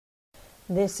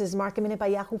This is Market Minute by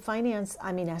Yahoo Finance.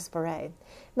 I'm Ines Ferre.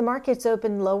 The markets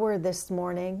opened lower this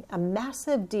morning. A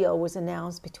massive deal was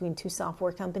announced between two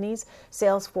software companies.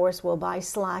 Salesforce will buy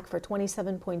Slack for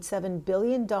 $27.7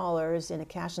 billion in a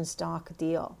cash and stock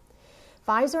deal.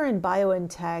 Pfizer and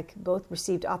BioNTech both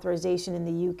received authorization in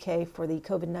the UK for the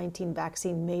COVID-19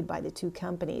 vaccine made by the two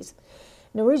companies.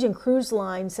 Norwegian Cruise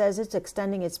Line says it's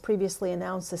extending its previously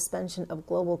announced suspension of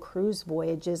global cruise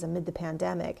voyages amid the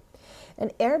pandemic.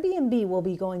 And Airbnb will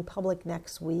be going public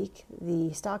next week.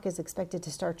 The stock is expected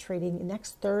to start trading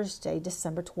next Thursday,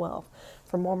 December 12th.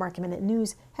 For more Market Minute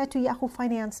news, head to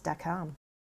yahoofinance.com.